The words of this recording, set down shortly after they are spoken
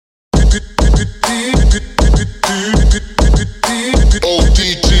Over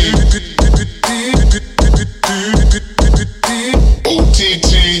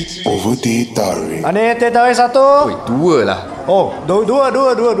teh tarik. Ani teh tarik satu. Oi, dua lah. Oh, dua.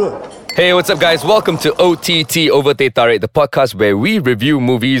 Hey, what's up, guys? Welcome to OTT Over Teh Tarik, the podcast where we review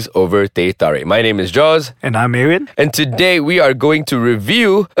movies over Teh Tarik. My name is Jaws. And I'm Aaron. And today we are going to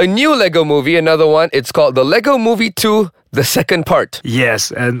review a new Lego movie, another one. It's called The Lego Movie 2, the second part.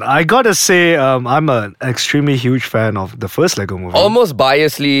 Yes, and I gotta say, I'm an extremely huge fan of the first Lego movie. Almost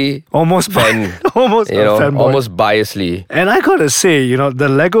biasly. Almost biasly. And I gotta say, the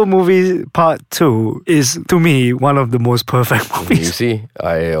Lego movie part 2 is, to me, one of the most perfect movies. You see?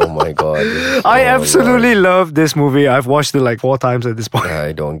 Oh my God. I absolutely love this movie. I've watched it like 4 times at this point.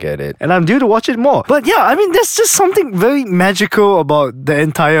 I don't get it. And I'm due to watch it more. But yeah, I mean, there's just something very magical about the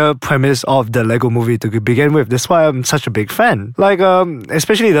entire premise of the Lego movie to begin with. That's why I'm such a big fan. Like,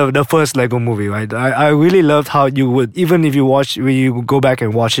 especially the first Lego movie, right? I really loved how you would, even if when you go back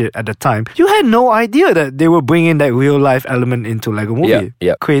and watch it at the time, you had no idea that they were bringing that real life element into Lego movie.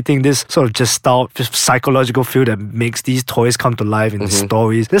 Yeah. Creating this sort of gestalt, psychological feel that makes these toys come to life in the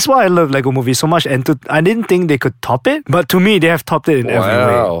stories. That's why I love Lego movie so much. And I didn't think they could top it, but to me, they have topped it in every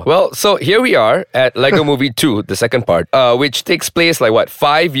way. Well, so here we are at Lego Movie 2, the second part, which takes place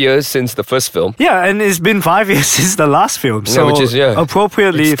 5 years since the first film. Yeah, and it's been 5 years since the last film. So which is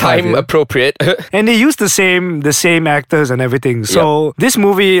appropriately it's time appropriate. And they use the same actors and everything. So this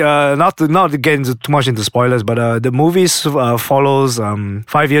movie, not to get into too much into spoilers, but the movie follows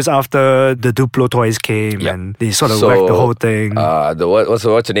 5 years after the Duplo toys came, and they sort of wrecked the whole thing. What's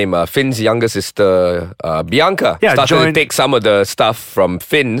her name? Finn's younger sister, Bianca, started to take some of the stuff from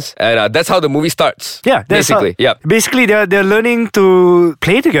Finn's, and that's how the movie starts. Yeah, basically. Basically, they're learning to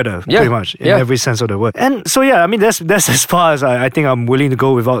play together, pretty much, in every sense of the word. And so I mean, that's as far as I think I'm willing to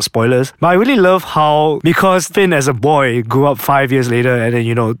go without spoilers. But I really love how, because Finn as a boy grew up 5 years later, and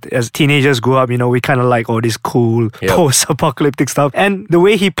then as teenagers grew up, we kind of like all this cool post-apocalyptic stuff, and the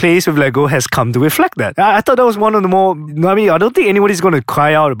way he plays with Lego has come to reflect that. I thought that was one of the more, I mean, I don't think anybody's going to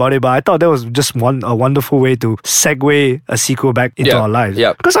cry out about it, but I thought that was just a wonderful way to segue a sequel back into our lives.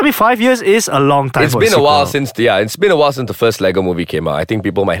 Yeah. Because I mean, 5 years is a long time. It's been a while since the first Lego movie came out. I think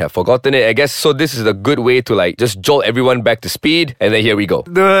people might have forgotten it. I guess so. This is a good way to just jolt everyone back to speed, and then here we go.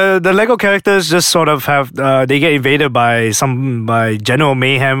 The Lego characters just sort of have they get invaded by General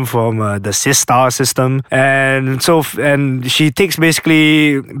Mayhem from the Star system, and she takes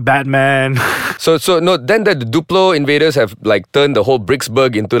basically Batman. Then the Duplo invaders have turned the whole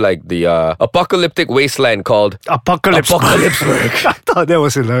Bricksburg into the apocalyptic wasteland called Apocalypseburg. I thought that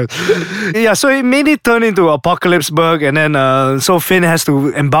was hilarious. Yeah, so it made it turn into Apocalypseburg, and then so Finn has to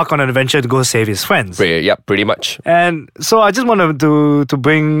embark on an adventure to go save his friends. Pretty much. And so I just wanted to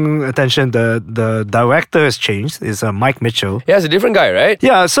bring attention the director has changed. It's Mike Mitchell. Yeah, it's a different guy, right?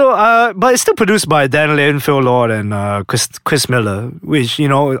 Yeah, so but it's still produced by Dan Lin, Phil Lord, and Chris Miller, which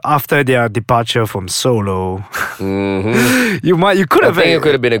after their departure from Solo, you could have. I think it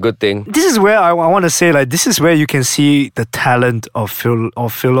could have been a good thing. This is where I want to say this is where you can see the talent of Phil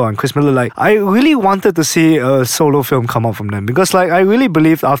Lord and Chris Miller. I really wanted to see a Solo film come out from them, because I really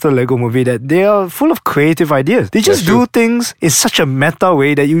believed after the Lego movie that they are full of creative ideas. They just do things in such a meta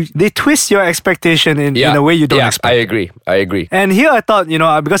way that they twist your expectation in a way you don't expect. I agree. And here I thought,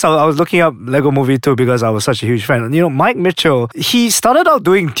 because I was looking up Lego Movie 2 because I was such a huge fan. Mike Mitchell, he started out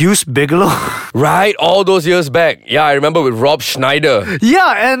doing Deuce Bigelow. Right, all those years back. Yeah, I remember with Rob Schneider.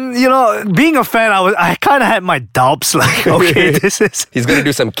 Yeah, and being a fan, I kind of had my doubts. Okay, he's gonna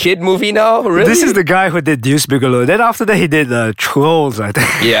do some kid movie now. Really? This is the guy who did Deuce Bigelow. Then after that, he did Trolls, I think.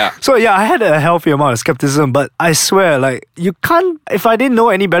 Yeah. So I had a healthy amount of skepticism, but I swear, you can't. If I didn't know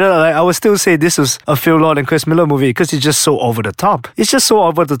any better, I would still say this was a Phil Lord and Chris Miller movie, because it's just so over the top. It's just so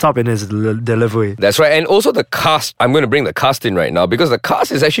over the top in his delivery. That's right, and also the cast. I'm going to bring the cast in right now, because the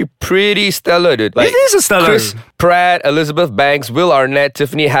cast is actually pretty stellar, dude. It is a stellar. Chris Pratt, Elizabeth Banks, Will Arnett,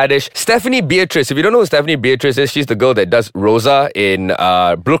 Tiffany Haddish, Stephanie Beatrice. If you don't know who Stephanie Beatrice is, she's the girl that does Rosa in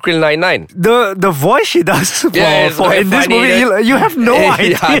Brooklyn Nine-Nine. The voice she does in this movie, you have no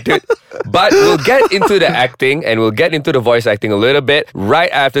idea. Yeah, dude. But we'll get into the acting and we'll get into the voice acting a little bit right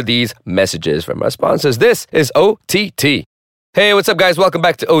after these messages from our sponsors. This is OTT. Hey, what's up, guys? Welcome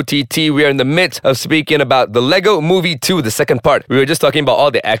back to OTT. We are in the midst of speaking about the Lego Movie 2, the second part. We were just talking about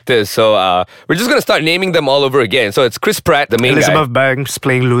all the actors, so we're just going to start naming them all over again. So it's Chris Pratt, the main guy. Elizabeth Banks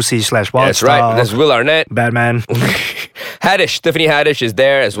playing Lucy / Wildstar. That's right. There's Will Arnett. Batman. Haddish, Tiffany Haddish is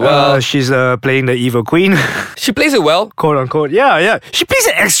there as well. She's playing the evil queen. She plays it well. Quote unquote. Yeah. She plays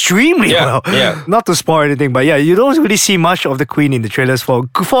it extremely well. Yeah. Not to spoil anything, but yeah, you don't really see much of the queen in the trailers for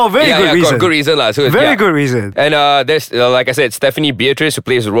a very good reason. Good reason. So very good reason. And there's, like I said, Stephanie Beatrice, who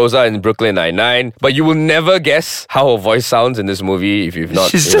plays Rosa in Brooklyn Nine-Nine. But you will never guess how her voice sounds in this movie if you've not.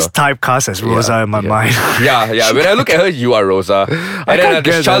 She's just typecast as Rosa in my mind. Yeah. When I look at her, you are Rosa. And then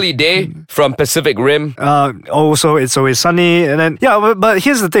there's Charlie Day from Pacific Rim. Also, It's Always Sunny. And then, but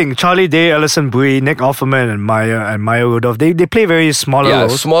here's the thing. Charlie Day, Alison Brie, Nick Offerman, and Maya Rudolph, they play very smaller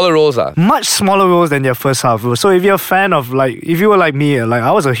roles. Yeah, smaller roles. Much smaller roles than their first half roles. So if you're a fan of, if you were like me,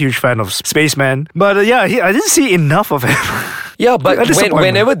 I was a huge fan of Spaceman. But I didn't see enough of him. Yeah, but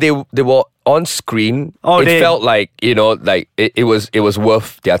whenever they were on screen, it felt like, it was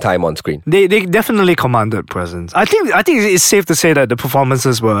worth their time on screen. They definitely commanded presence. I think it's safe to say that the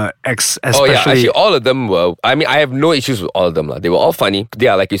performances were especially... Oh yeah, actually all of them were... I mean, I have no issues with all of them. They were all funny.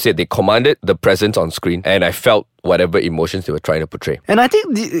 Yeah, like you said, they commanded the presence on screen, and I felt whatever emotions they were trying to portray. And I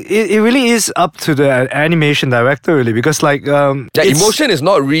think it really is up to the animation director, really, because emotion is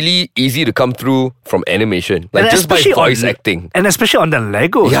not really easy to come through from animation, just by voice acting. And especially on the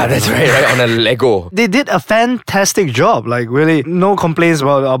Legos. Yeah, that's right, on a Lego. They did a fantastic job, really, no complaints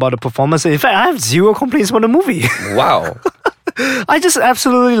about the performance. In fact, I have zero complaints about the movie. Wow. I just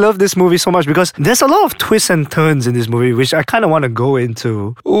absolutely love this movie so much because there's a lot of twists and turns in this movie, which I kind of want to go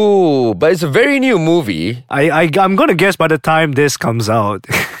into. Ooh, but it's a very new movie. I'm going to guess by the time this comes out,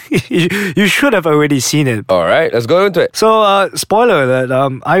 you should have already seen it. All right, let's go into it. So, spoiler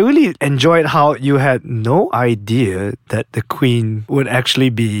alert, I really enjoyed how you had no idea that the Queen would actually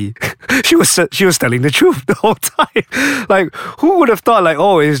be... she was telling the truth the whole time. Who would have thought,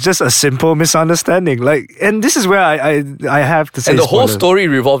 it's just a simple misunderstanding? And this is where I have to say, and the whole story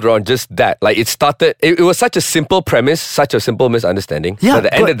revolved around just that. It started. It was such a simple premise, such a simple misunderstanding. Yeah, but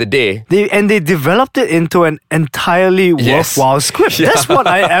at the end of the day, they developed it into an entirely worthwhile script. Yeah. That's what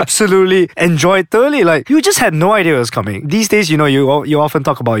I absolutely enjoyed thoroughly. You just had no idea it was coming. These days, you often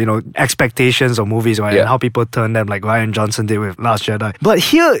talk about expectations of movies, right? And how people turn them, like Rian Johnson did with Last Jedi. But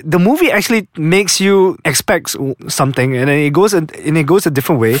here, the movie actually makes you expect something, and then it goes a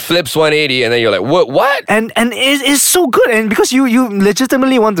different way. Flips 180, and then you're like, what? And it's so good, and because you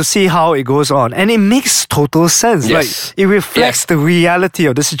legitimately want to see how it goes on, and it makes total sense. Yes. It reflects the reality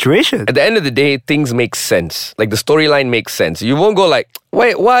of the situation. At the end of the day, things make sense. The storyline makes sense. You won't go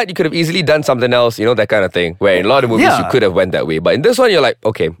wait, what? You could have easily done something else, that kind of thing. Where in a lot of movies, you could have went that way. But in this one, you're like,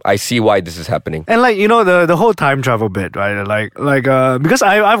 okay, I see why this is happening. And the whole time travel bit, right? Because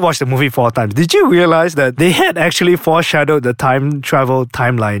I've watched the movie 4 times. Did you realize that they had actually foreshadowed the time travel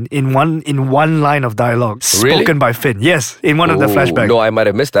timeline in one line of dialogue spoken by Finn? Yes, in one of the flashbacks. No, I might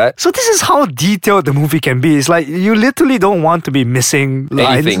have missed that. So this is how detailed the movie can be. It's you literally don't want to be missing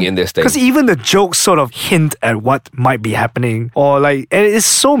anything in this thing. Because even the jokes sort of hint at what might be happening. Or and it's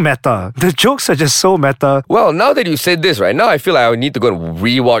so meta. The jokes are just so meta. Well, now that you said this, right now I feel like I need to go and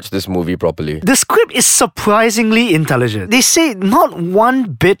rewatch this movie properly. The script is surprisingly intelligent. They say not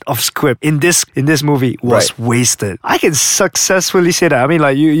one bit of script in this movie was wasted. I can successfully say that. I mean,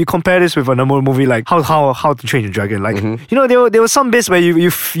 you compare this with another movie like How to Train Your Dragon. There were some bits where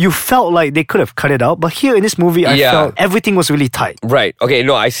you felt like they could have cut it out, but here in this movie, I felt everything was really tight. Right. Okay.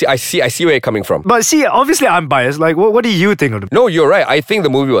 No, I see where you're coming from. But see, obviously I'm biased. What do you think of it? No, you're right. I think the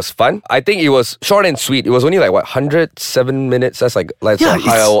movie was fun. I think it was short and sweet. It was only 107 minutes. That's an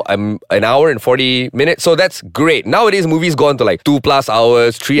hour and 40 minutes. So that's great. Nowadays, movies go on to 2+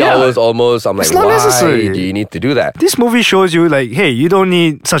 hours, 3 hours almost. I'm it's not why necessary. Do you need to do that? This movie shows you hey, you don't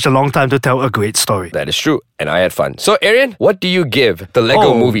need such a long time to tell a great story. That is true. And I had fun. So, Arian, what do you give the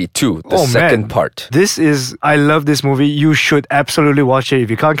Lego Movie 2, the second part? I love this movie. You should absolutely watch it.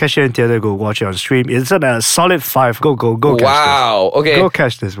 If you can't catch it in theater, go watch it on stream. It's a solid 5. Go catch this. Wow. Okay. Go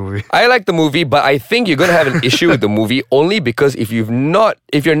catch this movie. I like the movie, but I think you're going to have an issue with the movie only because if you're not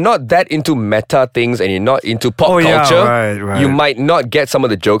that into meta things and you're not into pop culture, you might not get some of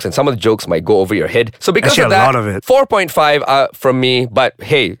the jokes, and some of the jokes might go over your head. So because of that, a lot of it. 4.5 from me, but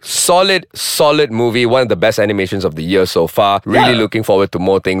hey, solid movie, one of the best animations of the year so far. Really looking forward to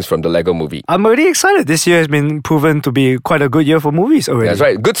more things from the Lego Movie. I'm already excited. This year has been proven to be quite a good year for movies already. That's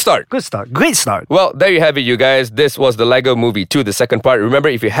right. Good start. Great start. Well, there you have it, you guys. This was the Lego Movie 2, the second part. Remember,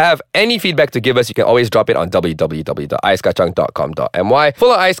 if you have any feedback to give us, you can always drop it on www.aiskachang.com.my.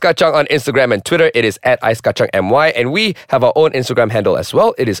 Follow Ais Kachang on Instagram and Twitter. It is at aiskachangmy. And we have our own Instagram handle as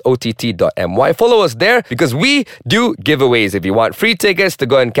well. It is ott.my. Follow us there because we do giveaways. If you want free tickets to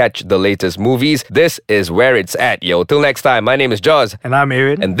go and catch the latest movies, this is where where it's at, yo. Till next time, my name is Jaws. And I'm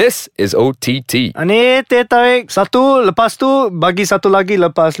Aaron. And this is OTT. Ani teh tarik satu, lepas tu bagi satu lagi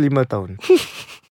lepas 5 tahun.